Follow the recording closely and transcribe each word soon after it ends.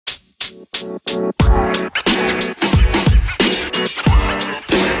Hello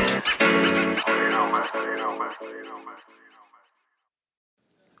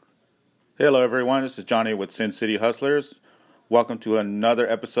everyone, this is Johnny with Sin City Hustlers. Welcome to another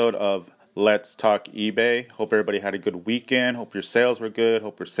episode of Let's Talk eBay. Hope everybody had a good weekend. Hope your sales were good.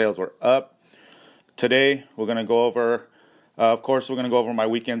 Hope your sales were up. Today we're going to go over, my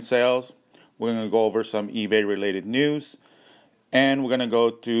weekend sales. We're going to go over some eBay related news. And we're going to go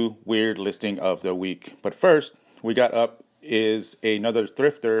to weird listing of the week. But first, we got up is another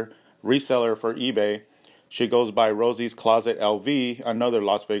thrifter reseller for eBay. She goes by Rosie's Closet LV, another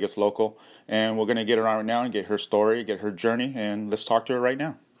Las Vegas local. And we're going to get her on right now and get her story, get her journey. And let's talk to her right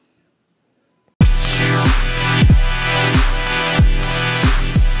now.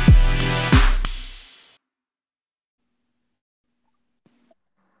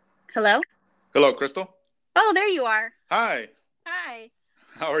 Hello? Hello, Crystal. Oh, there you are. Hi. Hi.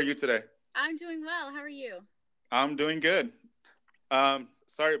 How are you today? I'm doing well. How are you? I'm doing good.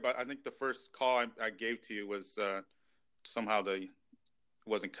 Sorry, but I think the first call I gave to you was somehow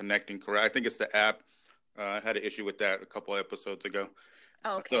wasn't connecting correct. I think it's the app. I had an issue with that a couple of episodes ago.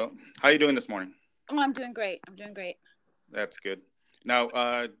 Oh, okay. So, how are you doing this morning? Oh, I'm doing great. That's good.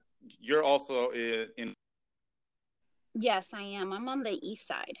 Now, you're also in Yes, I am. I'm on the east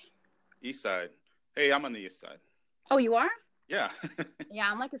side. East Side. Hey, I'm on the East Side. Oh, you are? Yeah. Yeah,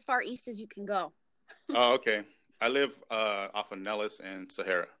 I'm like as far east as you can go. Oh, okay. I live off of Nellis and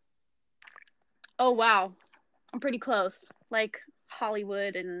Sahara. Oh, wow. I'm pretty close. Like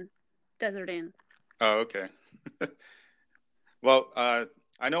Hollywood and Desert Inn. Oh, okay. Well, I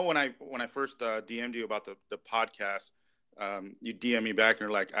know when I first DM'd you about the podcast, you DM me back and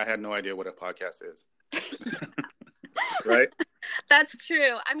you're like, I had no idea what a podcast is. Right? That's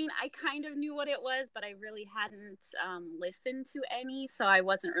true. I mean, I kind of knew what it was, but I really hadn't listened to any, so I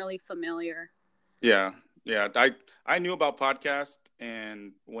wasn't really familiar. Yeah. I knew about podcasts,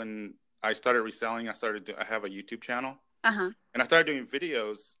 and when I started reselling, I have a YouTube channel. Uh-huh. And I started doing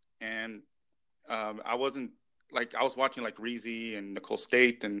videos, and I was watching like Reezy and Nicole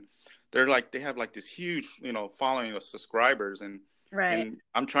State, and they have like this huge, following of subscribers, and Right. And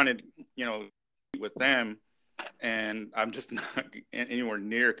I'm trying to, with them, and I'm just not anywhere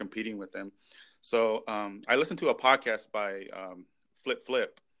near competing with them. So I listened to a podcast by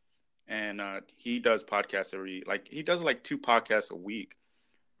Flip, and he does podcasts he does like 2 podcasts a week.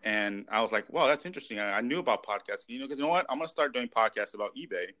 And I was like, wow, that's interesting. I knew about podcasts, because you know what? I'm going to start doing podcasts about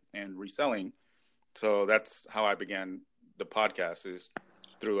eBay and reselling. So that's how I began the podcast, is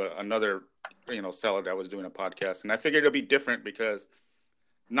through another, seller that was doing a podcast. And I figured it'll be different because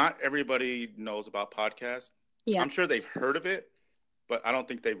not everybody knows about podcasts. Yeah. I'm sure they've heard of it, but I don't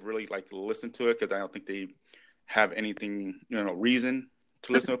think they've really listened to it, because I don't think they have anything, reason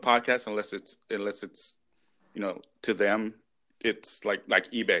to listen to a podcast unless it's to them. It's like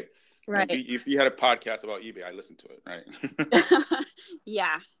eBay. Right. If you had a podcast about eBay, I listened to it, right?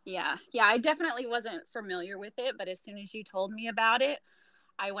 Yeah. I definitely wasn't familiar with it, but as soon as you told me about it,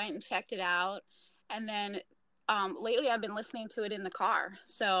 I went and checked it out. And then lately I've been listening to it in the car.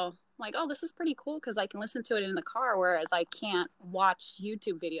 So I'm like, oh, this is pretty cool because I can listen to it in the car, whereas I can't watch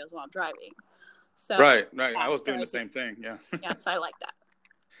YouTube videos while driving. So Right. I was doing the same thing. Yeah. Yeah, so I like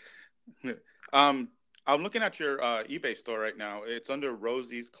that. I'm looking at your eBay store right now. It's under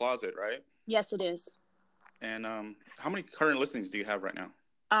Rosie's Closet, right? Yes, it is. And how many current listings do you have right now?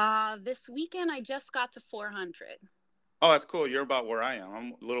 This weekend I just got to 400. Oh, that's cool. You're about where I am.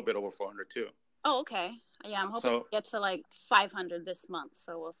 I'm a little bit over 400 too. Oh, okay. Yeah, I'm hoping to get to like 500 this month,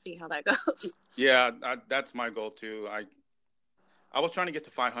 so we'll see how that goes. Yeah, that's my goal too. I was trying to get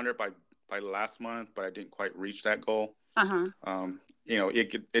to 500 by last month, but I didn't quite reach that goal. Uh-huh.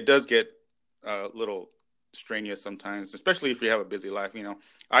 It does get a little strenuous sometimes, especially if you have a busy life.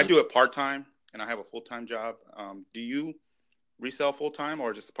 I do it part-time and I have a full-time job. Do you resell full-time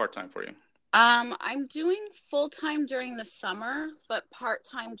or just part-time for you? I'm doing full-time during the summer, but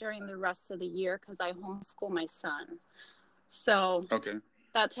part-time during the rest of the year because I homeschool my son. So okay,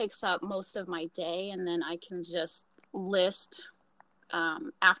 that takes up most of my day, and then I can just list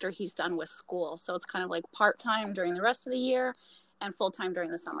after he's done with school. So it's kind of like part-time during the rest of the year and full-time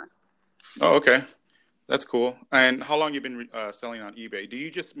during the summer. Oh, okay. That's cool. And how long you been selling on eBay? Do you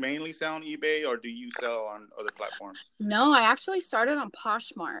just mainly sell on eBay, or do you sell on other platforms? No, I actually started on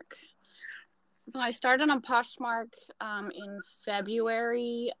Poshmark. I started on Poshmark in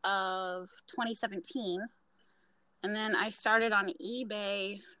February of 2017. And then I started on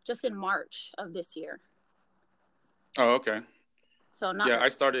eBay just in March of this year. Oh, okay. So I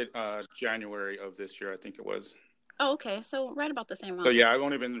started January of this year, I think it was. Oh, okay. So right about the same So amount. yeah, I've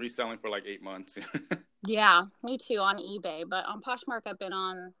only been reselling for like 8 months. Yeah, me too on eBay. But on Poshmark, I've been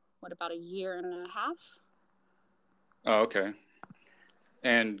on, what, about a year and a half? Oh, okay.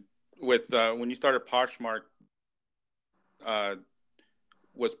 And with when you started Poshmark, uh,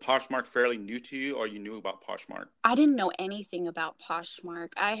 was Poshmark fairly new to you, or you knew about Poshmark? I didn't know anything about Poshmark.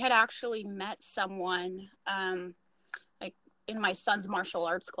 I had actually met someone like in my son's martial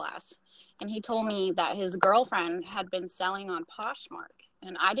arts class, and he told me that his girlfriend had been selling on Poshmark,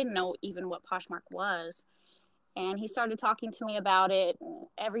 and I didn't know even what Poshmark was. And he started talking to me about it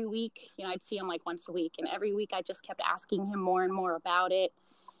every week. I'd see him like once a week, and every week I just kept asking him more and more about it.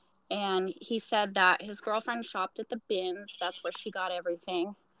 And he said that his girlfriend shopped at the bins. That's where she got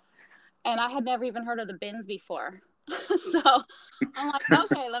everything. And I had never even heard of the bins before. So I'm like,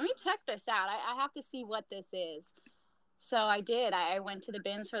 okay, let me check this out. I have to see what this is. So I did. I went to the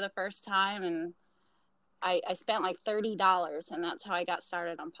bins for the first time, and I spent like $30, and that's how I got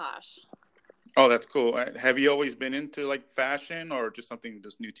started on Posh. Oh, that's cool. Have you always been into like fashion, or just something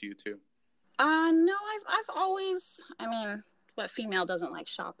just new to you too? No, I've always, I mean, what female doesn't like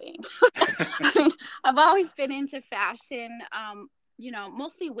shopping? I mean, I've always been into fashion,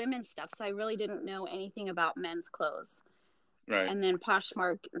 mostly women's stuff. So I really didn't know anything about men's clothes. Right. And then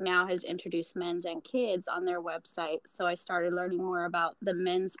Poshmark now has introduced men's and kids on their website. So I started learning more about the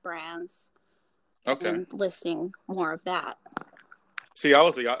men's brands Okay. and listing more of that. See, I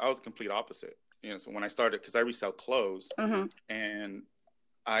was complete opposite. So when I started, because I resell clothes, Mm-hmm. and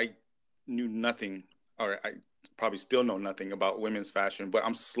I knew nothing, or I probably still know nothing about women's fashion, but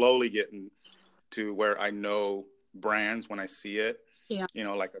I'm slowly getting to where I know brands when I see it. Yeah.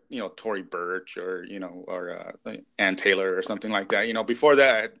 Like Tory Burch, or Ann Taylor or something like that. Before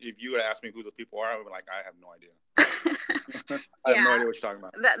that, if you would ask me who the people are, I would be like, I have no idea. I have Yeah, no idea what you're talking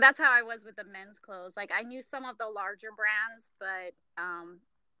about. that's how I was with the men's clothes. Like I knew some of the larger brands, but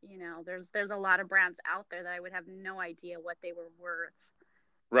there's a lot of brands out there that I would have no idea what they were worth.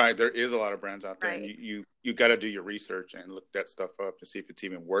 Right, there is a lot of brands out there, and Right. you got to do your research and look that stuff up to see if it's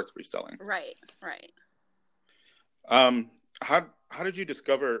even worth reselling. Right. Right. Um, how did you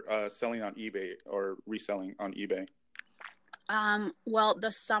discover selling on eBay or reselling on eBay? Well,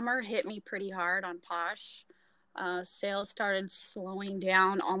 the summer hit me pretty hard on Posh. Sales started slowing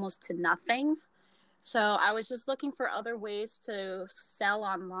down almost to nothing. So I was just looking for other ways to sell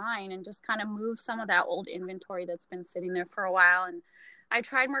online and just kind of move some of that old inventory that's been sitting there for a while. And I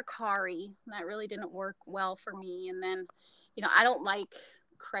tried Mercari. That really didn't work well for me. And then, I don't like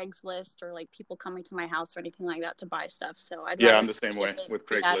Craigslist or like people coming to my house or anything like that to buy stuff. So I'd Yeah, rather I'm the same ship way it. with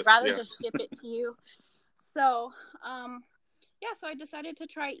Yeah, I'd Craigslist. rather Yeah. just ship it to you. So, yeah, so I decided to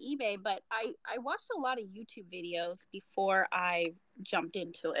try eBay, but I watched a lot of YouTube videos before I jumped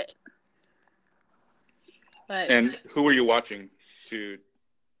into it. But And who were you watching to?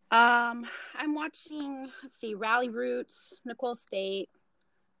 I'm watching, let's see, Rally Roots, Nicole State,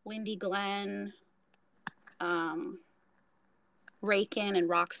 Lindy Glenn, um, Rakin, and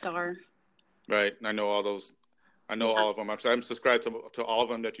Rockstar. Right, I know all those. I know Yeah. all of them. I'm subscribed to all of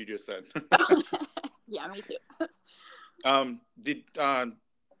them that you just said. Yeah, me too. Did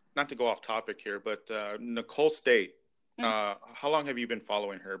not to go off topic here, but Nicole State. How long have you been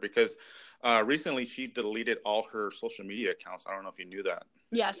following her? Because recently she deleted all her social media accounts. I don't know if you knew that.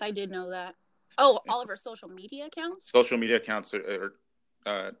 Yes, I did know that. Oh, all of her social media accounts? Social media accounts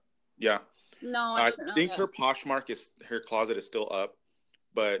yeah. No, I I didn't know think that. her closet is still up,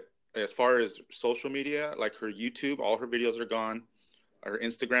 but as far as social media, like her YouTube, all her videos are gone. Her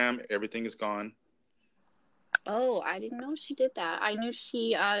Instagram, everything is gone. Oh, I didn't know she did that. I knew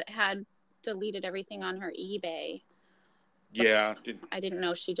she had deleted everything on her eBay. Yeah, I didn't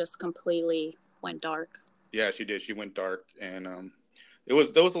know she just completely went dark. yeah, she did. She went dark, and there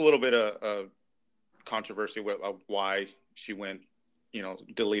was a little bit of controversy of why she went,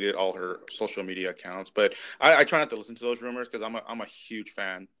 deleted all her social media accounts. But I try not to listen to those rumors because I'm a huge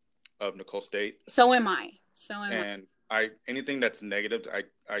fan of Nicole State. So am I. And anything that's negative,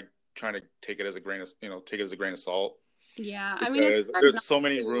 I try to take it as a grain of salt. Yeah, I mean, it's Because hard there's not so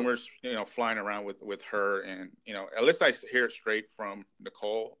many to. rumors, flying around with her, and unless I hear it straight from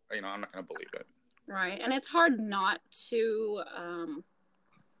Nicole, I'm not going to believe it. Right, and it's hard not to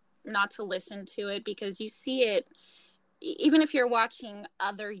listen to it because you see it. Even if you're watching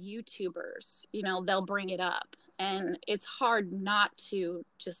other YouTubers, they'll bring it up, and it's hard not to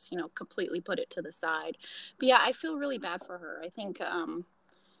just completely put it to the side. But yeah, I feel really bad for her. I think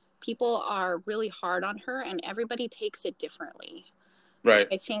people are really hard on her, and everybody takes it differently. Right.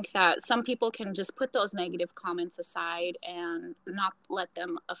 I think that some people can just put those negative comments aside and not let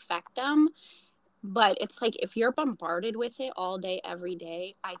them affect them. But it's like, if you're bombarded with it all day, every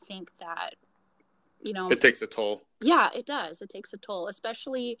day, I think that, It takes a toll. Yeah, it does. It takes a toll,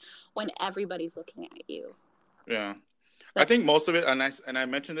 especially when everybody's looking at you. Yeah. I think most of it, and I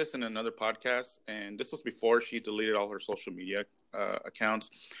mentioned this in another podcast, and this was before she deleted all her social media accounts,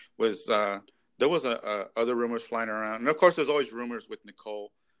 was there was other rumors flying around. And of course, there's always rumors with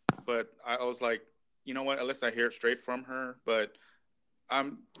Nicole. But I was like, you know what, at least I hear it straight from her. But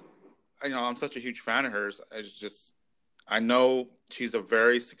I'm such a huge fan of hers. I know she's a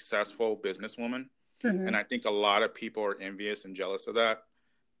very successful businesswoman. Mm-hmm. And I think a lot of people are envious and jealous of that.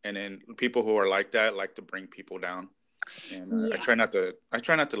 And then people who are like that like to bring people down. And I try not to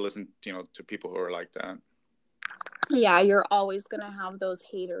listen, to people who are like that. Yeah, you're always going to have those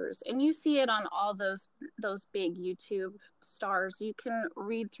haters. And you see it on all those big YouTube stars. You can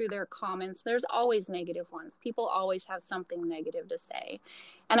read through their comments. There's always negative ones. People always have something negative to say.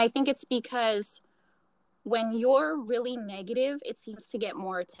 And I think it's because when you're really negative, it seems to get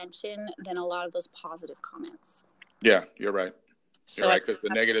more attention than a lot of those positive comments. Yeah, you're right. You're right, because the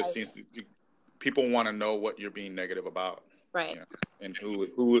negative people want to know what you're being negative about. Right. And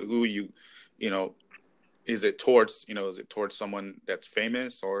who you, is it towards someone that's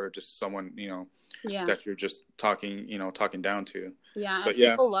famous, or just someone, that you're just talking down to. Yeah. But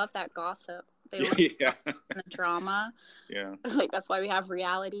people love that gossip. They love the drama. Yeah. Like, that's why we have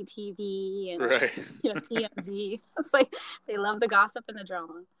reality TV and right. TMZ. It's like they love the gossip and the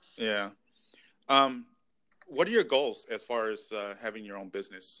drama. Yeah. What are your goals as far as having your own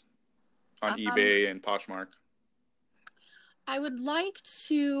business on eBay and Poshmark? I would like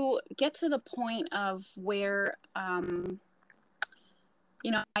to get to the point of where, my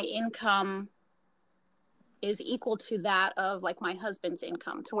income is equal to that of like my husband's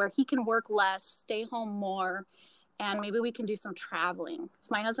income, to where he can work less, stay home more, and maybe we can do some traveling. So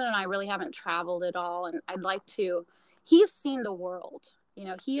my husband and I really haven't traveled at all, and I'd like to. He's seen the world.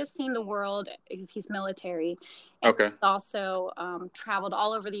 He has seen the world. He's military. And he's also traveled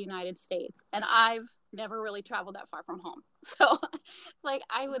all over the United States. And I've never really traveled that far from home. So,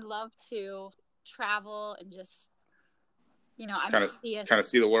 I would love to travel and just, kind of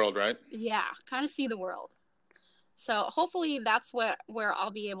see the world, right? Yeah, kind of see the world. So hopefully that's where I'll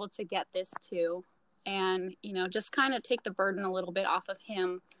be able to get this to. And, just kind of take the burden a little bit off of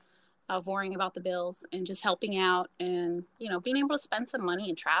him, of worrying about the bills and just helping out and, being able to spend some money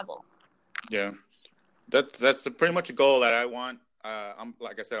and travel. Yeah. That's pretty much a goal that I want. I'm,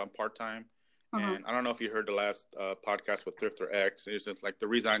 like I said, I'm part-time. And I don't know if you heard the last podcast with Thrifter X. It's just like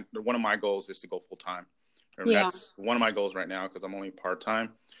one of my goals is to go full-time. And that's one of my goals right now, because I'm only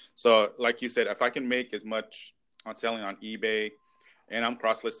part-time. So like you said, if I can make as much on selling on eBay, and I'm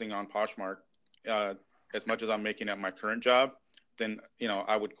cross-listing on Poshmark, as much as I'm making at my current job, then,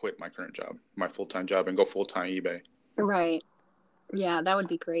 I would quit my current job, my full-time job, and go full-time eBay. Right. Yeah, that would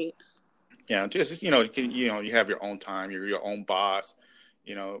be great. Yeah, just, you have your own time, you're your own boss.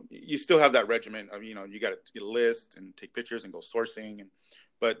 You still have that regimen of, you got to list and take pictures and go sourcing.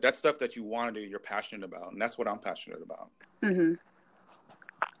 But that's stuff that you want to do, you're passionate about. And that's what I'm passionate about. Mm-hmm.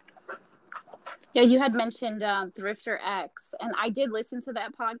 Yeah, you had mentioned Thrifter X, and I did listen to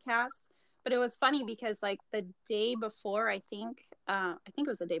that podcast. But it was funny because, the day before, I think it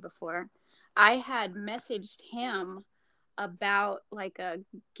was the day before, I had messaged him about, a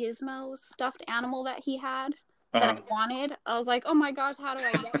gizmo stuffed animal that he had that I wanted. I was like, oh my gosh, how do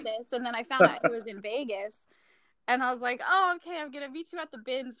I get this? And then I found out he was in Vegas. And I was like, oh, okay, I'm going to meet you at the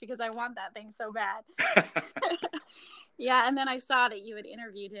bins because I want that thing so bad. Yeah, and then I saw that you had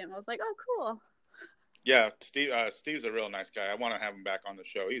interviewed him. I was like, oh, cool. Yeah, Steve's a real nice guy. I want to have him back on the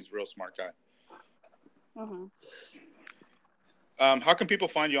show. He's a real smart guy. Mm-hmm. How can people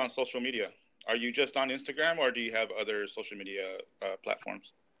find you on social media? Are you just on Instagram, or do you have other social media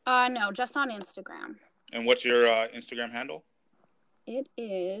platforms? No, just on Instagram. And what's your Instagram handle? It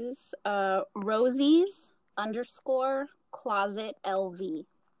is Rosie's_closet LV.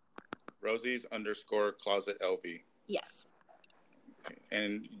 Rosie's_closet LV. Yes. Okay.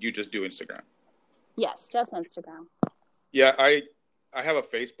 And you just do Instagram? Yes, just Instagram. Yeah, I have a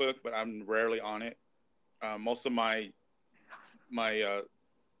Facebook, but I'm rarely on it. Most of my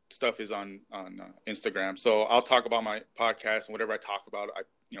stuff is on Instagram. So I'll talk about my podcast, and whatever I talk about,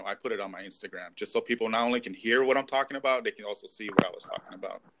 I put it on my Instagram, just so people not only can hear what I'm talking about, they can also see what I was talking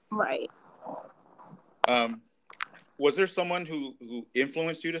about. Right. Was there someone who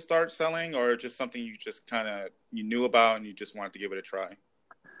influenced you to start selling, or just something you just you knew about and you just wanted to give it a try?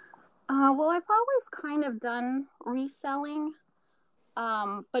 Well, I've always kind of done reselling,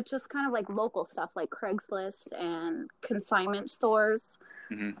 but just kind of local stuff like Craigslist and consignment stores.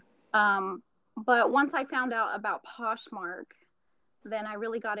 Mm-hmm. But once I found out about Poshmark, then I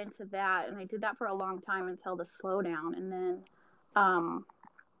really got into that, and I did that for a long time until the slowdown. And then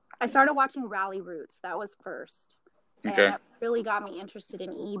I started watching Rally Roots. That was first. And Okay. that really got me interested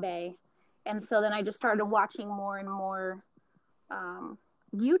in eBay. And so then I just started watching more and more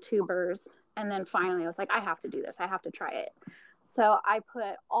YouTubers. And then finally I was like, I have to do this. I have to try it. So I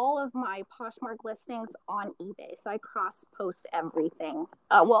put all of my Poshmark listings on eBay. So I cross-post everything.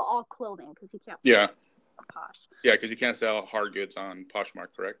 Well, all clothing, because you can't Yeah. Posh. Yeah, because you can't sell hard goods on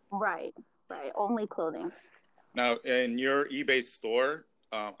Poshmark, correct? Right. Only clothing. Now, in your eBay store,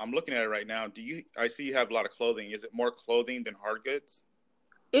 I'm looking at it right now. I see you have a lot of clothing. Is it more clothing than hard goods?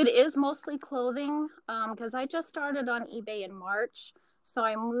 It is mostly clothing, because I just started on eBay in March. So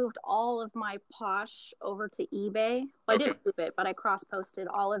I moved all of my Posh over to eBay. Well, I didn't move it, but I cross-posted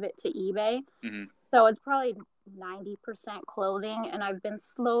all of it to eBay. Mm-hmm. So it's probably 90% clothing, and I've been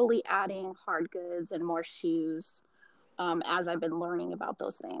slowly adding hard goods and more shoes as I've been learning about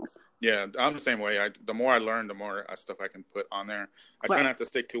those things. Yeah, I'm the same way. The more I learn, the more stuff I can put on there. I try not to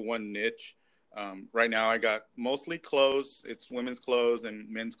stick to one niche. Right now, I got mostly clothes. It's women's clothes and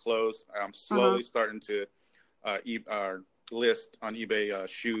men's clothes. I'm slowly starting to list on eBay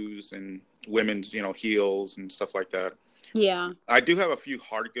shoes and women's, heels and stuff like that. Yeah. I do have a few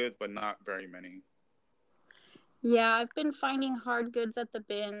hard goods, but not very many. Yeah, I've been finding hard goods at the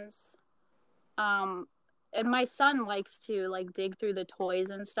bins. And my son likes to dig through the toys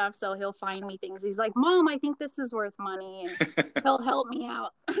and stuff, so he'll find me things. He's like, Mom, I think this is worth money, and he'll help me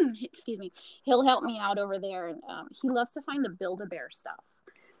out. Excuse me. He'll help me out over there, and he loves to find the Build-A-Bear stuff.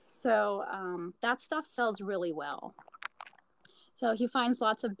 So that stuff sells really well. So he finds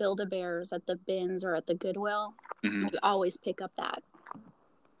lots of Build-A-Bears at the bins or at the Goodwill. Mm-hmm. We always pick up that.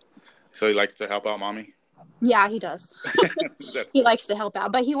 So he likes to help out mommy? Yeah, he does. He cool. Likes to help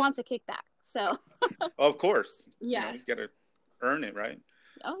out, but he wants a kickback. So of course. Yeah. You got to earn it, right?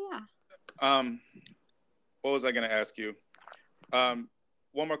 Oh, yeah. What was I going to ask you? One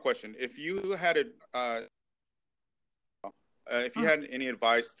more question. If you had had any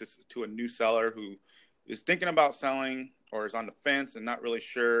advice to a new seller who is thinking about selling or is on the fence and not really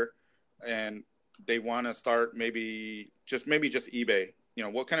sure, and they want to start maybe just eBay,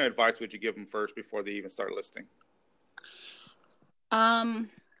 what kind of advice would you give them first before they even start listing?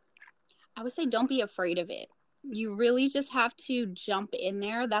 I would say don't be afraid of it. You really just have to jump in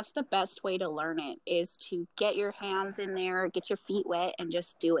there. That's the best way to learn it, is to get your hands in there, get your feet wet, and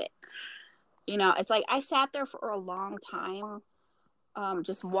just do it. It's like I sat there for a long time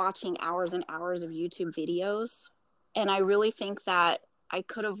just watching hours and hours of YouTube videos. And I really think that I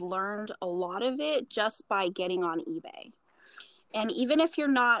could have learned a lot of it just by getting on eBay. And even if you're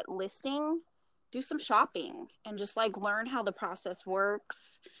not listing, do some shopping and just learn how the process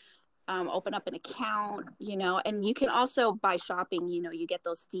works. Open up an account, and you can also, by shopping, you get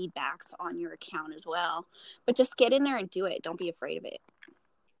those feedbacks on your account as well. But just get in there and do it. Don't be afraid of it.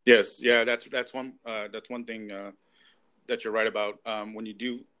 Yes. Yeah. That's one thing that you're right about.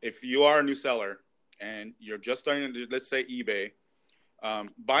 If you are a new seller and you're just starting to, let's say, eBay,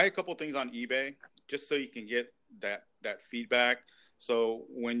 buy a couple things on eBay just so you can get that feedback. So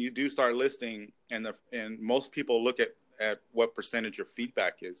when you do start listing, and most people look at what percentage your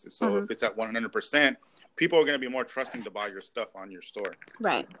feedback is. So if it's at 100%, people are going to be more trusting to buy your stuff on your store.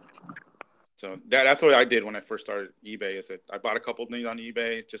 Right. So that's what I did when I first started eBay. Is that I bought a couple things on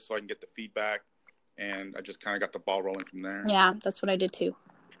eBay just so I can get the feedback, and I just kind of got the ball rolling from there. Yeah, that's what I did too.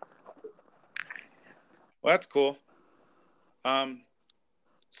 Well, that's cool.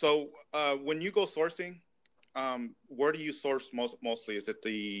 So when you go sourcing, where do you source mostly? Is it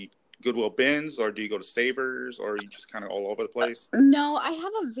the Goodwill bins, or do you go to Savers, or are you just kind of all over the place? No, I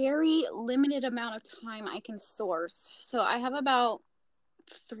have a very limited amount of time I can source. So I have about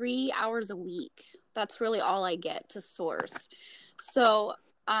 3 hours a week. That's really all I get to source. So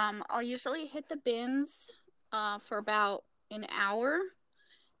I'll usually hit the bins for about an hour.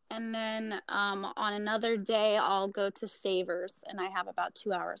 And then on another day, I'll go to Savers, and I have about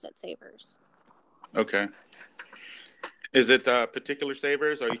 2 hours at Savers. Okay. Is it particular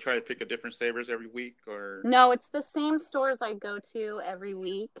Savers, or you try to pick a different Savers every week, or? No, it's the same stores I go to every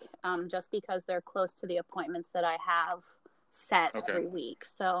week, just because they're close to the appointments that I have set every week.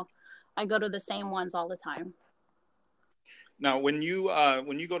 So I go to the same ones all the time. Now, when you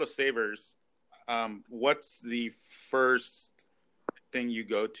go to Savers, what's the first thing you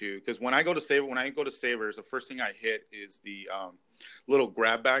go to? Because when I go to Savers, the first thing I hit is the little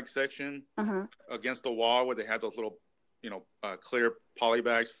grab bag section against the wall where they have those little clear poly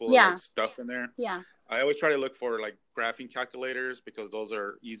bags full of Yeah. like stuff in there. Yeah. I always try to look for like graphing calculators because those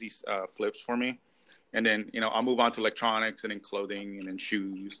are easy flips for me. And then I'll move on to electronics and then clothing and then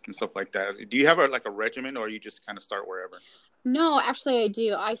shoes and stuff like that. Do you have like a regimen, or you just kind of start wherever? No, actually I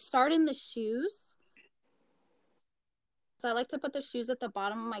do. I start in the shoes. So I like to put the shoes at the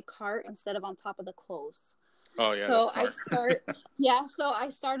bottom of my cart instead of on top of the clothes. Oh yeah, So that's smart. so I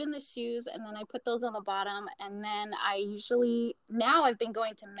start in the shoes and then I put those on the bottom, and then now I've been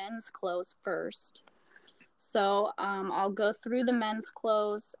going to men's clothes first. So I'll go through the men's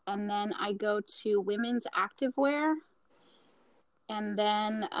clothes, and then I go to women's activewear. And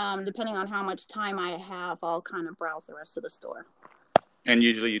then depending on how much time I have, I'll kind of browse the rest of the store. And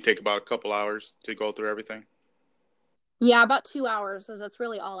usually you take about a couple hours to go through everything? Yeah, about 2 hours, because that's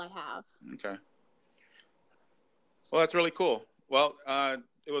really all I have. Okay. Well, that's really cool. Well,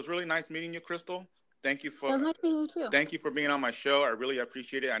 it was really nice meeting you, Crystal. Thank you for. It was nice meeting you too. Thank you for being on my show. I really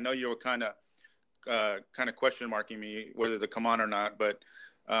appreciate it. I know you were kind of question marking me whether to come on or not, but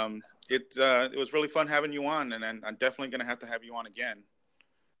it was really fun having you on, and I'm definitely going to have you on again.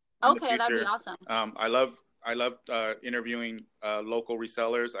 Okay, that'd be awesome. I love interviewing local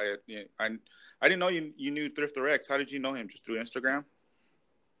resellers. I didn't know you knew Thrifter X. How did you know him? Just through Instagram?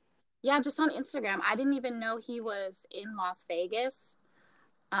 Yeah, just on Instagram. I didn't even know he was in Las Vegas.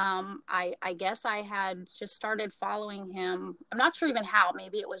 I guess I had just started following him. I'm not sure even how.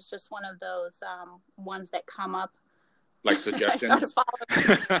 Maybe it was just one of those ones that come up. Like suggestions? I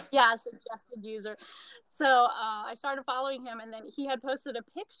started following, yeah, suggested user. So I started following him, and then he had posted a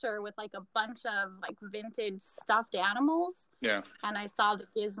picture with like a bunch of like vintage stuffed animals. Yeah. And I saw the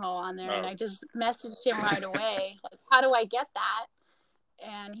gizmo on there, and I just messaged him right away. Like, how do I get that?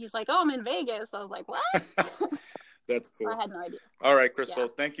 And he's like, "Oh, I'm in Vegas." I was like, "What?" That's cool. So I had no idea. All right, Crystal. Yeah.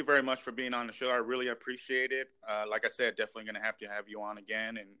 Thank you very much for being on the show. I really appreciate it. Like I said, definitely going to have you on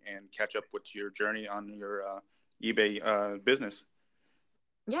again and catch up with your journey on your eBay business.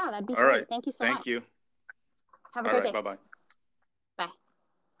 Yeah, that'd be great. Right. Thank you so much. Thank you. Have a great day. Bye-bye. Bye.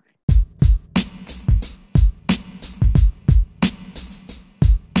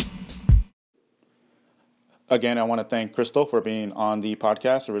 Again, I want to thank Crystal for being on the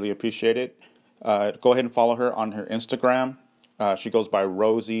podcast. I really appreciate it. Go ahead and follow her on her Instagram. She goes by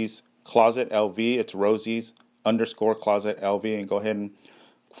Rosie's Closet LV. It's Rosie's _Closet LV. And go ahead and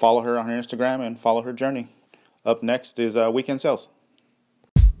follow her on her Instagram and follow her journey. Up next is Weekend Sales.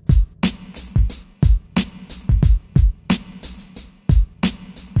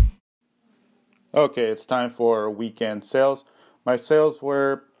 Okay, it's time for weekend sales. My sales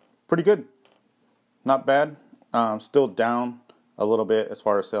were pretty good. Not bad. Still down a little bit as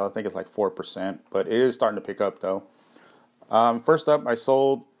far as sales. I think it's like 4%, but it is starting to pick up though. First up, I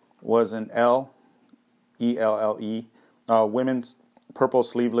sold was an ELLE, women's purple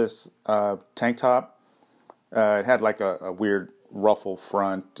sleeveless tank top. It had like a weird ruffle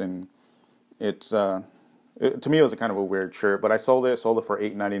front, and to me it was a kind of a weird shirt. But I sold it for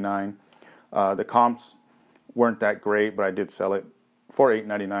 $8.99. The comps weren't that great, but I did sell it for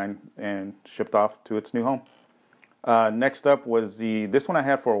 $8.99 and shipped off to its new home. Next up was this one I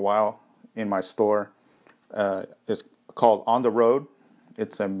had for a while in my store. It's called On the Road.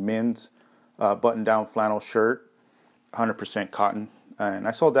 It's a men's button-down flannel shirt, 100% cotton, and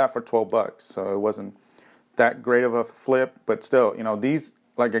I sold that for $12. So it wasn't that great of a flip, but still, these,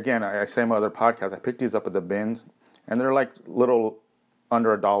 like again, I say in my other podcast, I picked these up at the bins, and they're like little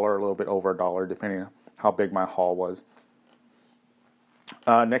under $1, a little bit over $1, depending on how big my haul was.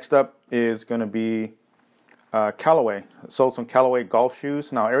 Next up is going to be Callaway. Sold some Callaway golf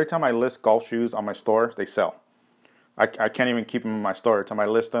shoes. Now, every time I list golf shoes on my store, they sell. I can't even keep them in my store. Every time I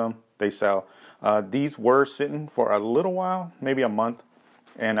list them, they sell. These were sitting for a little while, maybe a month,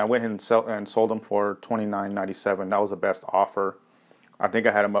 and I went and sold them for $29.97. That was the best offer. I think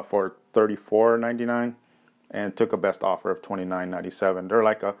I had them up for $34.99 and took a best offer of $29.97. They're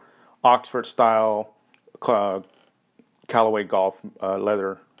like a Oxford style Callaway golf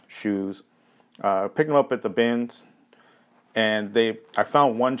leather shoes. Picked them up at the bins, and I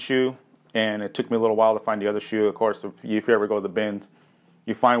found one shoe, and it took me a little while to find the other shoe. Of course, if you ever go to the bins,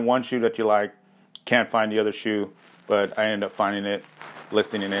 you find one shoe that you like, can't find the other shoe, but I ended up finding it,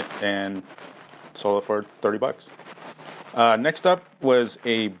 listing it, and sold it for $30. Next up was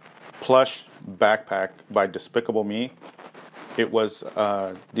a plush backpack by Despicable Me. It was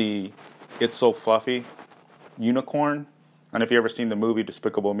the It's So Fluffy unicorn. And if you ever seen the movie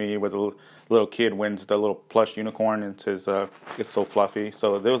Despicable Me, where the little kid wins the little plush unicorn and says, "It's so fluffy."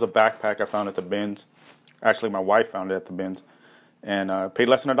 So there was a backpack I found at the bins. Actually, my wife found it at the bins, and paid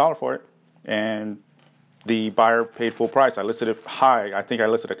less than $1 for it. And the buyer paid full price. I listed it high. I think I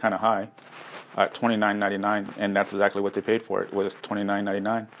listed it kind of high at $29.99, and that's exactly what they paid for it. It was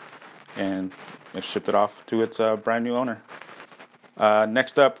 $29.99, and it shipped it off to its brand new owner.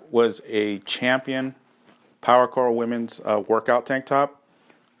 Next up was a Champion PowerCore women's workout tank top.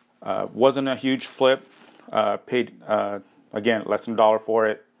 Wasn't a huge flip. Paid again less than $1 for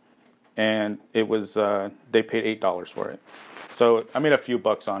it, and it was they paid $8 for it. So I made a few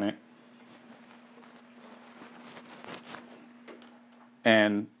bucks on it,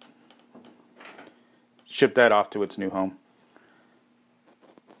 and shipped that off to its new home.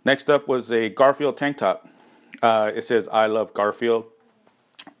 Next up was a Garfield tank top. It says "I love Garfield."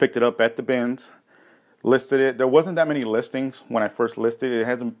 Picked it up at the bins, listed it. There wasn't that many listings when I first listed it.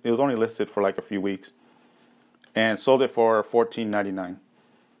 It was only listed for like a few weeks, and sold it for $14.99.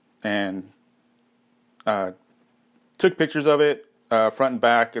 And took pictures of it, front and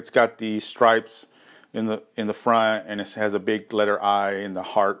back. It's got the stripes in the front, and it has a big letter I in the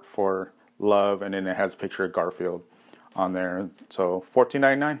heart for love, and then it has a picture of Garfield on there. So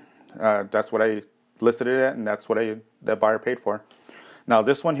 $14.99. That's what I listed it at, and that's what that buyer paid for. Now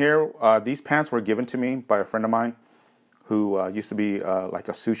this one here, these pants were given to me by a friend of mine who used to be like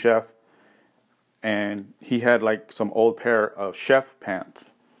a sous chef, and he had like some old pair of chef pants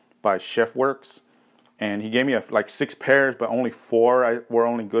by Chef Works, and he gave me like 6 pairs, but only 4 were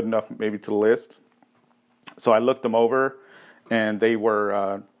only good enough maybe to list. So I looked them over, and they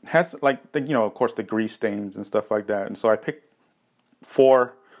were has like the, of course the grease stains and stuff like that, and so I picked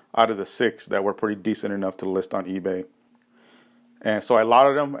 4 out of the 6 that were pretty decent enough to list on eBay. And so I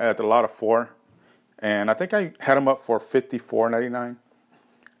lotted them at the lot of 4, and I think I had them up for $54.99,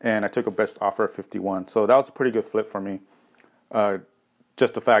 and I took a best offer of $51. So that was a pretty good flip for me.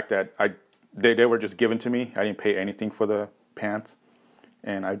 Just the fact that they were just given to me. I didn't pay anything for the pants,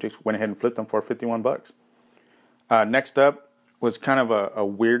 and I just went ahead and flipped them for $51. Next up was kind of a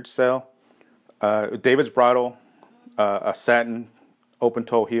weird sale. David's Bridal, a satin open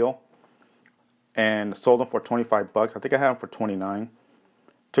toe heel, and sold them for $25. I think I had them for $29.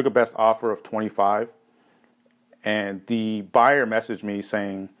 Took a best offer of $25, and the buyer messaged me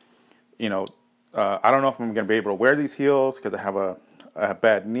saying, I don't know if I'm going to be able to wear these heels because I have a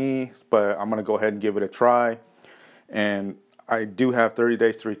bad knee, but I'm going to go ahead and give it a try, and I do have 30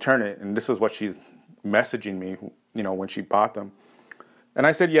 days to return it. And this is what she's messaging me, when she bought them. And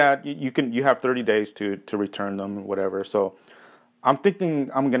I said, yeah, you have 30 days to return them, whatever. So I'm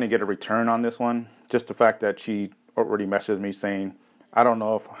thinking I'm going to get a return on this one. Just the fact that she already messaged me saying, I don't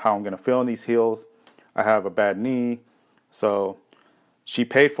know how I'm going to feel in these heels. I have a bad knee. So she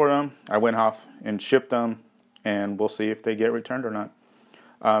paid for them. I went off and shipped them, and we'll see if they get returned or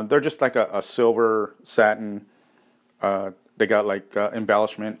not. They're just like a silver satin. They got like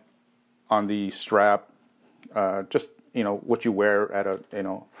embellishment on the strap. Just, what you wear at a,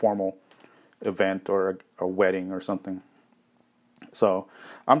 formal event or a wedding or something. So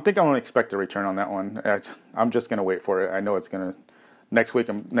I'm going to expect a return on that one. I'm just going to wait for it. I know it's going to, next week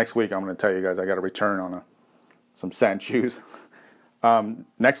I'm going to tell you guys I got a return on some satin shoes.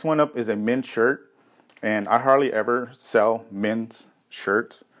 Next one up is a men's shirt, and I hardly ever sell men's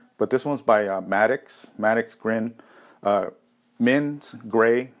shirts, but this one's by Maddox Grin, men's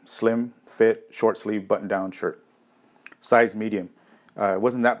gray slim fit short sleeve button down shirt, size medium. It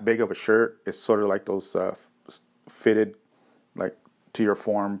wasn't that big of a shirt. It's sort of like those fitted like to your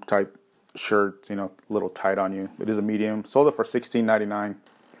form type shirts, a little tight on you. It is a medium. Sold it for $16.99.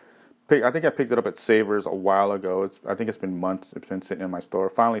 I think I picked it up at Savers a while ago. I think it's been months. It's been sitting in my store.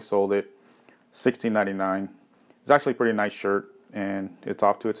 Finally sold it, $16.99. It's actually a pretty nice shirt, and it's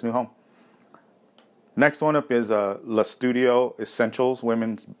off to its new home. Next one up is La Studio Essentials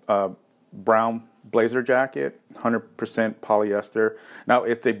women's brown blazer jacket, 100% polyester. Now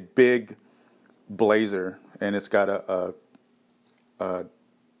it's a big blazer, and it's got a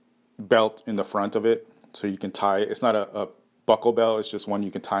belt in the front of it, so you can tie it. It's not a buckle belt, it's just one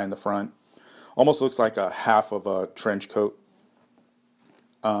you can tie in the front. Almost looks like a half of a trench coat.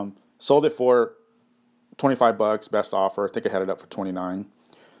 Sold it for $25, best offer. I think I had it up for $29.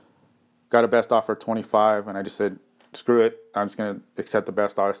 Got a best offer of $25, and I just said, screw it. I'm just going to accept the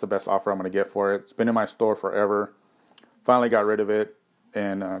best offer. It's the best offer I'm going to get for it. It's been in my store forever. Finally got rid of it,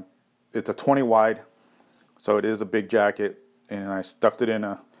 and it's a 20 wide, so it is a big jacket, and I stuffed it in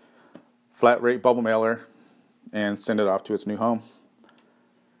a flat rate bubble mailer and sent it off to its new home.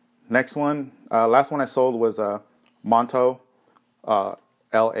 Next one, last one I sold was Monto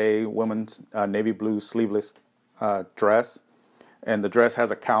LA women's navy blue sleeveless dress, and the dress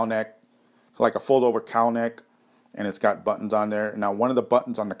has a cow neck, like a fold over cow neck, and it's got buttons on there. Now, one of the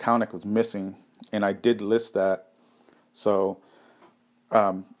buttons on the Cowneck was missing, and I did list that. So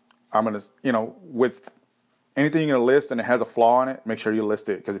I'm going to, with anything you're going to list and it has a flaw in it, make sure you list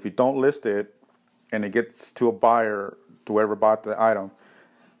it. Because if you don't list it and it gets to a buyer, to whoever bought the item,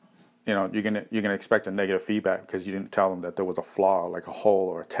 you're gonna expect a negative feedback because you didn't tell them that there was a flaw, like a hole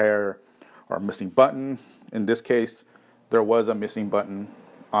or a tear or a missing button. In this case, there was a missing button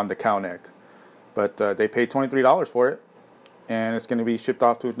on the Cowneck, but they paid $23 for it, and it's going to be shipped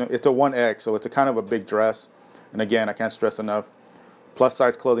off to. It's a 1X, so it's a kind of a big dress. And again, I can't stress enough, plus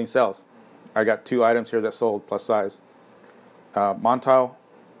size clothing sells. I got 2 items here that sold plus size. Montal,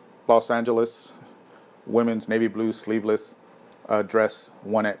 Los Angeles, women's navy blue sleeveless dress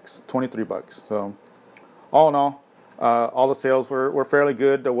 1X, $23. So all in all the sales were fairly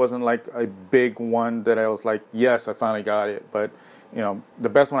good. There wasn't like a big one that I was like, yes, I finally got it. But the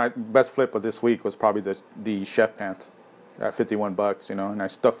best flip of this week was probably the chef pants at $51. And I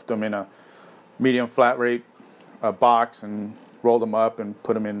stuffed them in a medium flat rate box and rolled them up and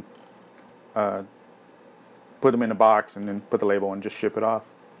put them in a box and then put the label and just ship it off.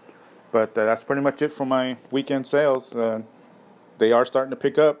 But that's pretty much it for my weekend sales. They are starting to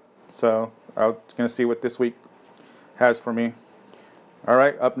pick up, so I'm going to see what this week has for me. All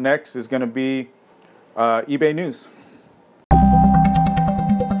right, up next is going to be eBay news.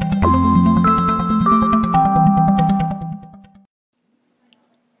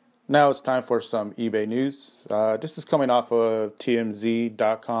 Now it's time for some eBay news. This is coming off of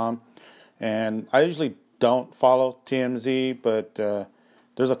TMZ.com, and I usually don't follow TMZ, but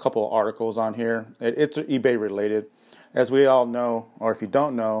there's a couple of articles on here. It's eBay related. As we all know, or if you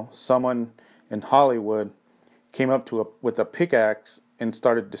don't know, someone in Hollywood came up with a pickaxe and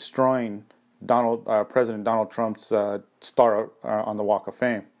started destroying President Donald Trump's star on the Walk of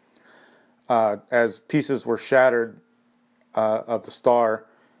Fame. As pieces were shattered of the star,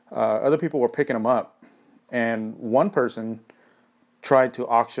 other people were picking them up, and one person tried to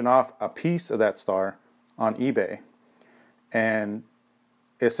auction off a piece of that star on eBay, and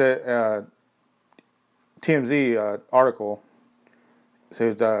it said. TMZ article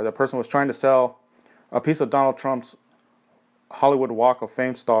says the person was trying to sell a piece of Donald Trump's Hollywood Walk of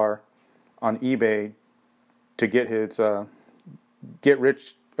Fame star on eBay to get his get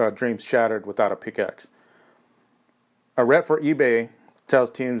rich dreams shattered without a pickaxe. A rep for eBay tells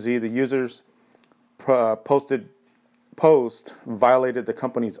TMZ the user's post violated the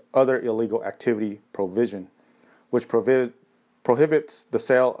company's other illegal activity provision, which prohibits the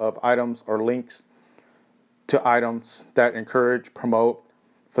sale of items or links to items that encourage, promote,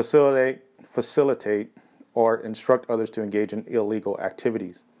 facilitate, or instruct others to engage in illegal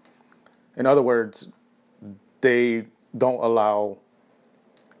activities. In other words, they don't allow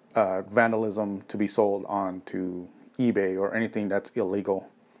vandalism to be sold onto eBay or anything that's illegal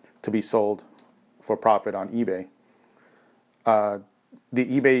to be sold for profit on eBay. The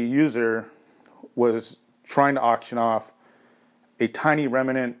eBay user was trying to auction off a tiny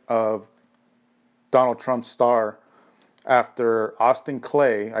remnant of Donald Trump's star after Austin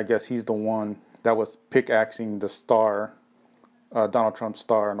Clay, I guess he's the one that was pickaxing the star, Donald Trump's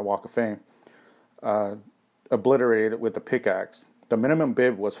star on the Walk of Fame, obliterated it with a pickaxe. The minimum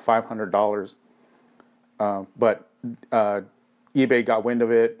bid was $500, but eBay got wind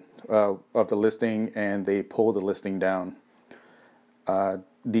of it, of the listing, and they pulled the listing down.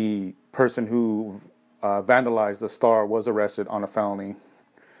 The person who vandalized the star was arrested on a felony,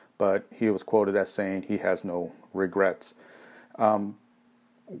 but he was quoted as saying he has no regrets. I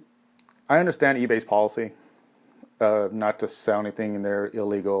understand eBay's policy not to sell anything in there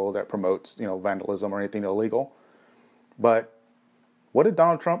illegal that promotes, vandalism or anything illegal. But what did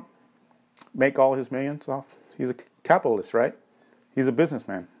Donald Trump make all his millions off? He's a capitalist, right? He's a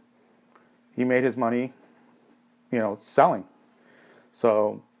businessman. He made his money, selling.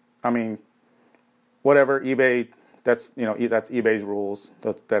 So, whatever, eBay, that's eBay's rules.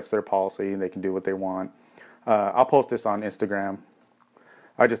 That's their policy, and they can do what they want. I'll post this on Instagram.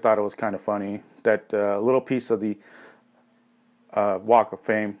 I just thought it was kind of funny that little piece of the Walk of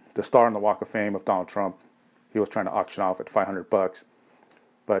Fame, the star on the Walk of Fame of Donald Trump, he was trying to auction off at $500.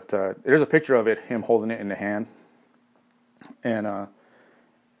 But there's a picture of it, him holding it in the hand, and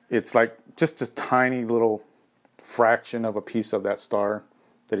it's like just a tiny little fraction of a piece of that star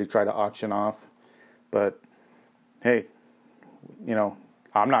that he tried to auction off. But hey,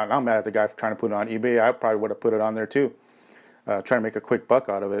 I'm mad at the guy for trying to put it on eBay. I probably would have put it on there too, trying to make a quick buck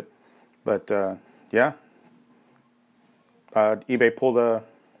out of it. But eBay pulled a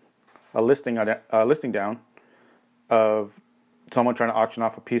listing down of someone trying to auction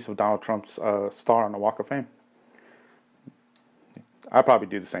off a piece of Donald Trump's star on the Walk of Fame. I'll probably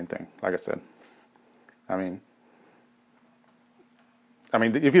do the same thing. Like I said, I mean,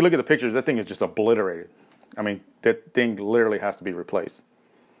 if you look at the pictures, that thing is just obliterated. I mean, that thing literally has to be replaced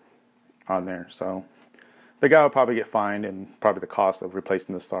on there. So the guy will probably get fined and probably the cost of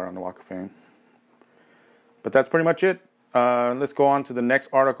replacing the star on the Walk of Fame. But that's pretty much it. Let's go on to the next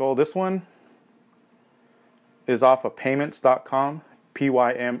article. This one is off of payments.com,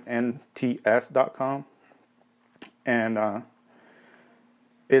 PYMNTS.com. And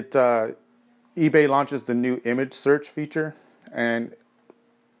eBay launches the new image search feature. And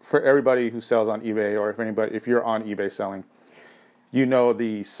for everybody who sells on eBay, or if you're on eBay selling, you know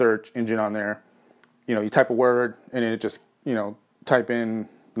the search engine on there. You know, you type a word and it just, type in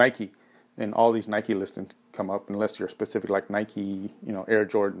Nike, and all these Nike listings come up, unless you're specific, like Nike, Air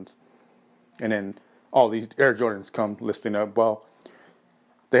Jordans. And then all these Air Jordans come listing up. Well,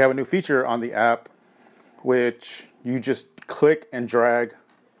 they have a new feature on the app, which you just click and drag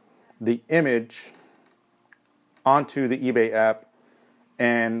the image onto the eBay app,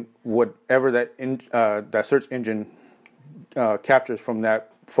 and whatever that search engine captures from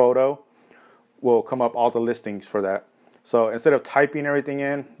that photo will come up all the listings for that. So instead of typing everything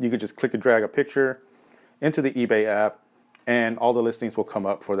in, you could just click and drag a picture into the eBay app, and all the listings will come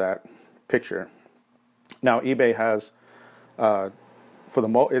up for that picture. Now eBay has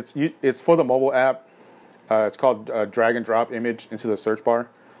it's for the mobile app. It's called drag and drop image into the search bar.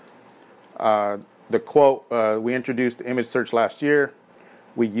 The quote, we introduced the image search last year.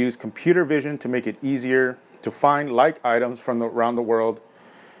 We use computer vision to make it easier to find like items from around the world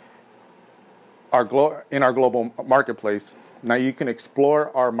in our global marketplace. Now you can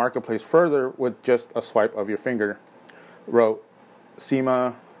explore our marketplace further with just a swipe of your finger, wrote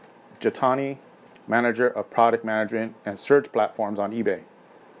Seema Jatani, manager of product management and search platforms on eBay.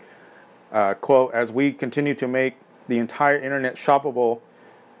 Quote, as we continue to make the entire internet shoppable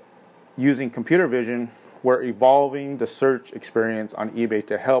using computer vision, we're evolving the search experience on eBay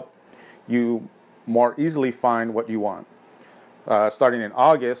to help you more easily find what you want. Starting in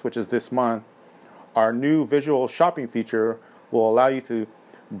August, which is this month, our new visual shopping feature will allow you to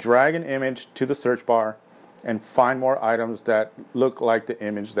drag an image to the search bar and find more items that look like the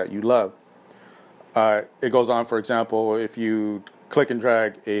image that you love. It goes on, for example, if you click and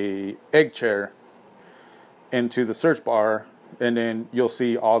drag a egg chair into the search bar, and then you'll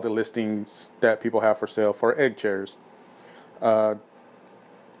see all the listings that people have for sale for egg chairs.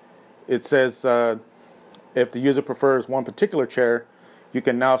 It says if the user prefers one particular chair, you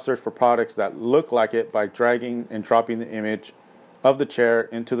can now search for products that look like it by dragging and dropping the image of the chair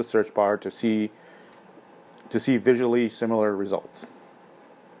into the search bar to see visually similar results.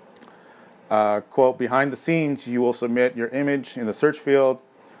 Quote, behind the scenes, you will submit your image in the search field.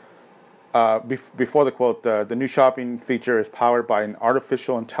 Before the quote, the new shopping feature is powered by an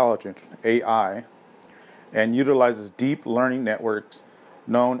artificial intelligence, AI, and utilizes deep learning networks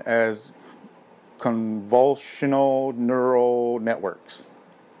known as convolutional neural networks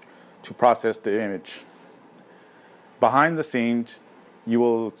to process the image. Behind the scenes,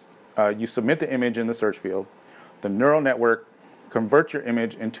 you submit the image in the search field. The neural network converts your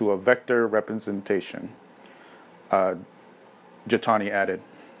image into a vector representation, Jatani added.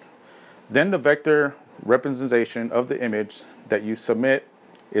 Then the vector representation of the image that you submit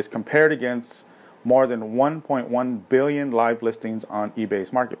is compared against more than 1.1 billion live listings on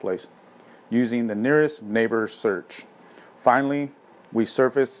eBay's marketplace using the nearest neighbor search. Finally, we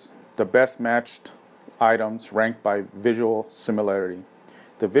surface the best matched items ranked by visual similarity.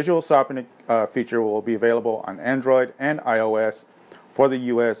 The visual shopping feature will be available on Android and iOS for the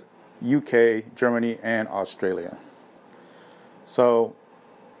US, UK, Germany, and Australia. So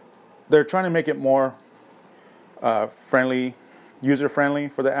they're trying to make it more user-friendly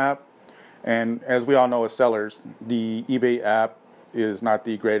for the app. And as we all know as sellers, the eBay app is not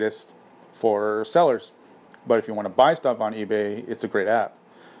the greatest for sellers. But if you want to buy stuff on eBay, it's a great app.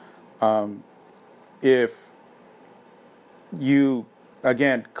 If you,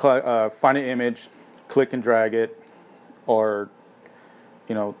 again, find an image, click and drag it, or,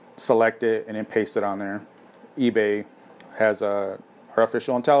 select it and then paste it on there, eBay has a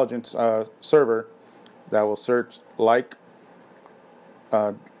artificial intelligence server that will search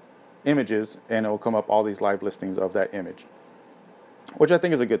images, and it will come up all these live listings of that image, which I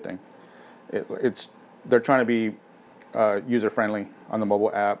think is a good thing. They're trying to be user friendly on the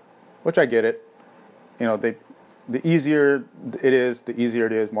mobile app, which I get it. The easier it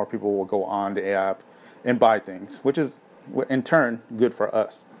is, more people will go on the app and buy things, which is in turn good for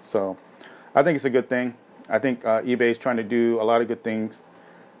us. So I think it's a good thing. I think eBay is trying to do a lot of good things,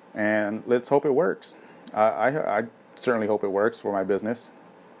 and let's hope it works. I certainly hope it works for my business.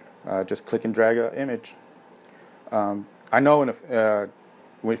 Just click and drag an image. I know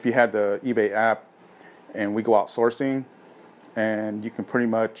if you had the eBay app and we go out sourcing, and you can pretty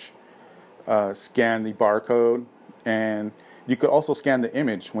much scan the barcode, and you could also scan the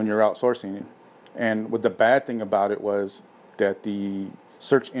image when you're outsourcing. And what the bad thing about it was that the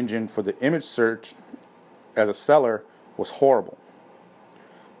search engine for the image search as a seller was horrible.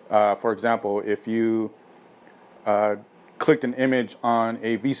 For example, if you clicked an image on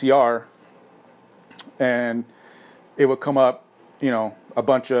a VCR, and it would come up, a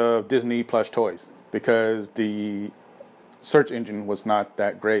bunch of Disney plush toys, because the search engine was not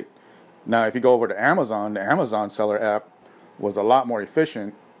that great. Now, if you go over to Amazon, the Amazon seller app was a lot more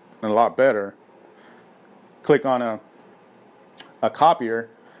efficient and a lot better. Click on a copier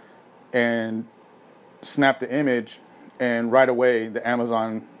and snap the image, and right away the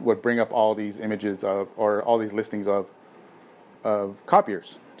Amazon would bring up all these images or all these listings of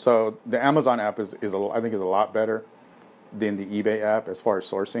copiers. So the Amazon app I think is a lot better than the eBay app as far as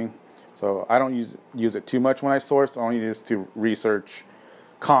sourcing. So I don't use it too much when I source. I only use it to research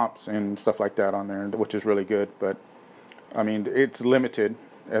comps and stuff like that on there, which is really good. But I mean, it's limited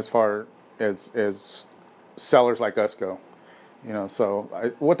as far as sellers like us go. So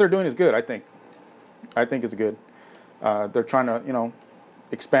what they're doing is good. I think it's good. They're trying to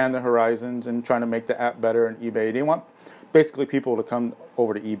expand the horizons and trying to make the app better in eBay. They want basically people to come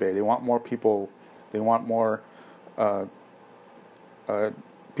over to eBay. They want more people. They want more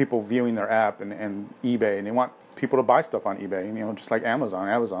people viewing their app and eBay, and they want people to buy stuff on eBay. Just like Amazon.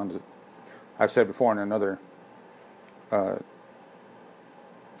 Amazon, I've said before in another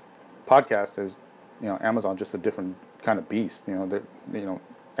podcast, is Amazon just a different kind of beast.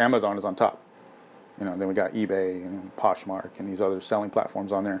 Amazon is on top. Then we got eBay and Poshmark and these other selling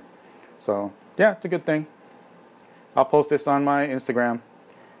platforms on there. So yeah, it's a good thing. I'll post this on my Instagram.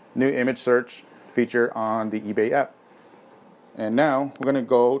 New image search feature on the eBay app. And now we're going to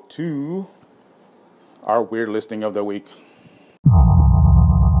go to our weird listing of the week.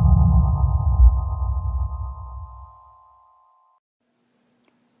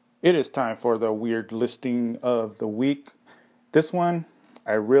 It is time for the weird listing of the week. This one,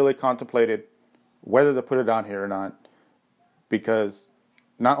 I really contemplated whether to put it on here or not, because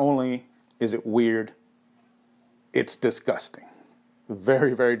not only is it weird, it's disgusting.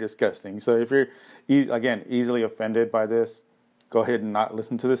 Very, very disgusting. So if you're, easily offended by this, go ahead and not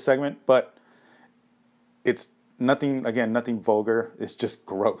listen to this segment. But it's nothing vulgar. It's just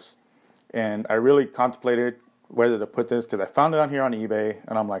gross. And I really contemplated whether to put this, because I found it on here on eBay,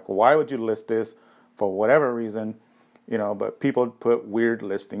 and I'm like, why would you list this for whatever reason? But people put weird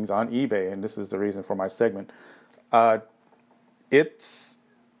listings on eBay, and this is the reason for my segment. It's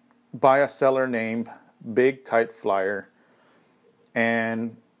by a seller named Big Kite Flyer,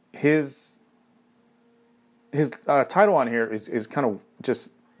 and his title on here is kind of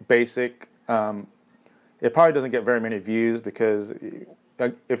just basic. It probably doesn't get very many views, because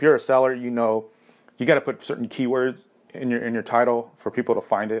if you're a seller, you got to put certain keywords in your title for people to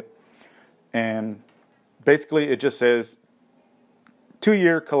find it. And basically it just says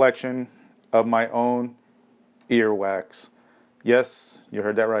 2-year collection of my own earwax. Yes, you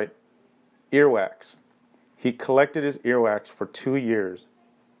heard that right. Earwax. He collected his earwax for 2 years,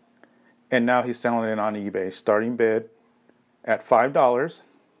 and now he's selling it on eBay. Starting bid at $5,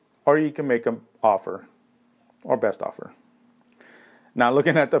 or you can make an offer, or best offer. Now,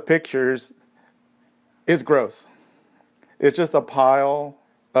 looking at the pictures, it's gross. It's just a pile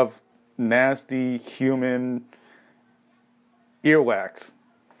of nasty human earwax.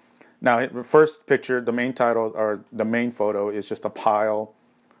 Now, the first picture, the main title, or the main photo, is just a pile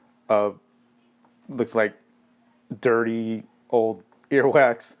of, looks like dirty old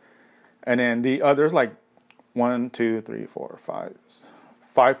earwax. And then the others, like 5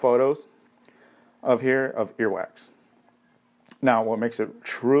 photos of earwax. Now, what makes it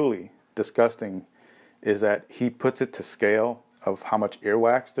truly disgusting is that he puts it to scale of how much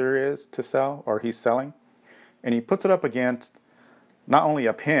earwax there is to sell, or he's selling. And he puts it up against not only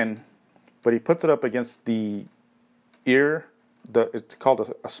a pin, but he puts it up against the ear. It's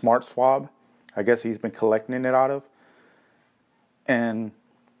called a smart swab. I guess he's been collecting it out of. And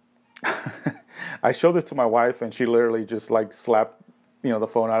I showed this to my wife, and she literally just slapped, the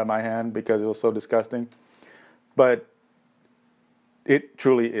phone out of my hand because it was so disgusting. But it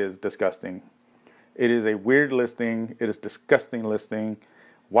truly is disgusting. It is a weird listing. It is a disgusting listing.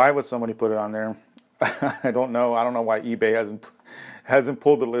 Why would somebody put it on there? I don't know. I don't know why eBay hasn't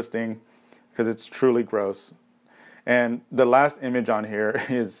pulled the listing, because it's truly gross. And the last image on here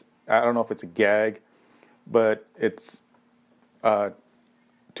is, I don't know if it's a gag, but it's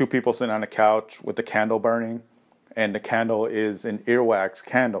two people sitting on a couch with a candle burning, and the candle is an earwax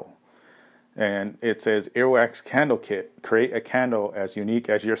candle. And it says, Earwax Candle Kit. Create a candle as unique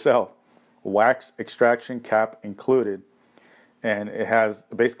as yourself. Wax extraction cap included. And it has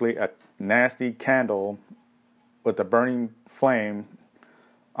basically a nasty candle with a burning flame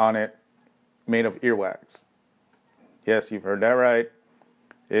on it made of earwax. Yes, you've heard that right.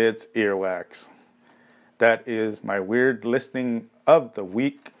 It's earwax. That is my weird listing of the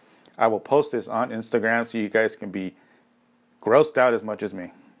week. I will post this on Instagram so you guys can be grossed out as much as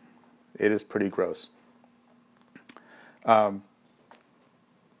me. It is pretty gross. One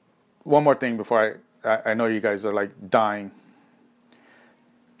more thing before I know you guys are like dying,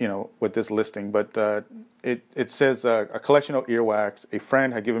 with this listing, but it says a collection of earwax. A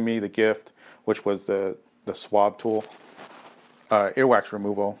friend had given me the gift, which was the swab tool, earwax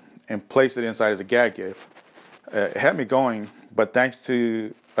removal, and placed it inside as a gag gift. It had me going, but thanks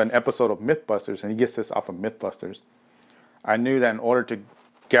to an episode of Mythbusters, and he gets this off of Mythbusters, I knew that in order to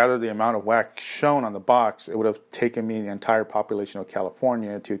gather the amount of wax shown on the box, it would have taken me the entire population of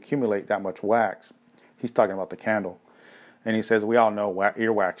California to accumulate that much wax. He's talking about the candle. And he says, we all know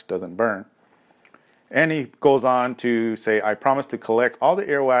earwax doesn't burn. And he goes on to say, I promise to collect all the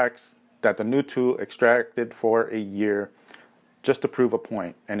earwax that the new tool extracted for a year just to prove a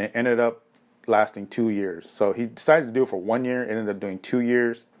point. And it ended up lasting 2 years. So he decided to do it for 1 year, ended up doing 2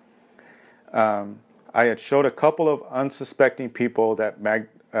 years. I had showed a couple of unsuspecting people that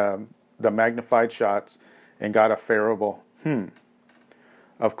the magnified shots and got a favorable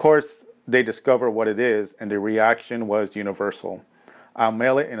Of course, they discover what it is, and the reaction was universal. I'll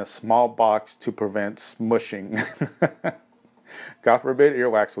mail it in a small box to prevent smushing. God forbid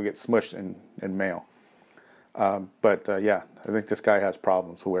earwax will get smushed in mail. But yeah, I think this guy has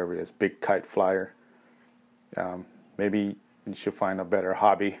problems, whoever it is. Big kite flyer. Maybe you should find a better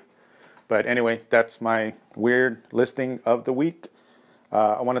hobby. But anyway, that's my weird listing of the week.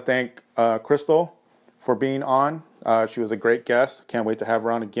 I want to thank Crystal for being on. She was a great guest. Can't wait to have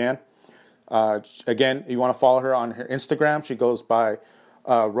her on again. Again, you want to follow her on her Instagram. She goes by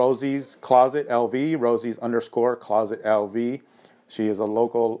Rosie's Closet LV, Rosie's _Closet LV. She is a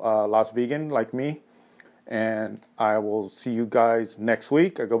local Las Vegan like me. And I will see you guys next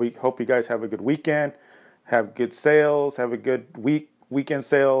week. Hope you guys have a good weekend. Have good sales. Have a good weekend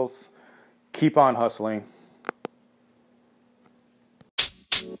sales. Keep on hustling.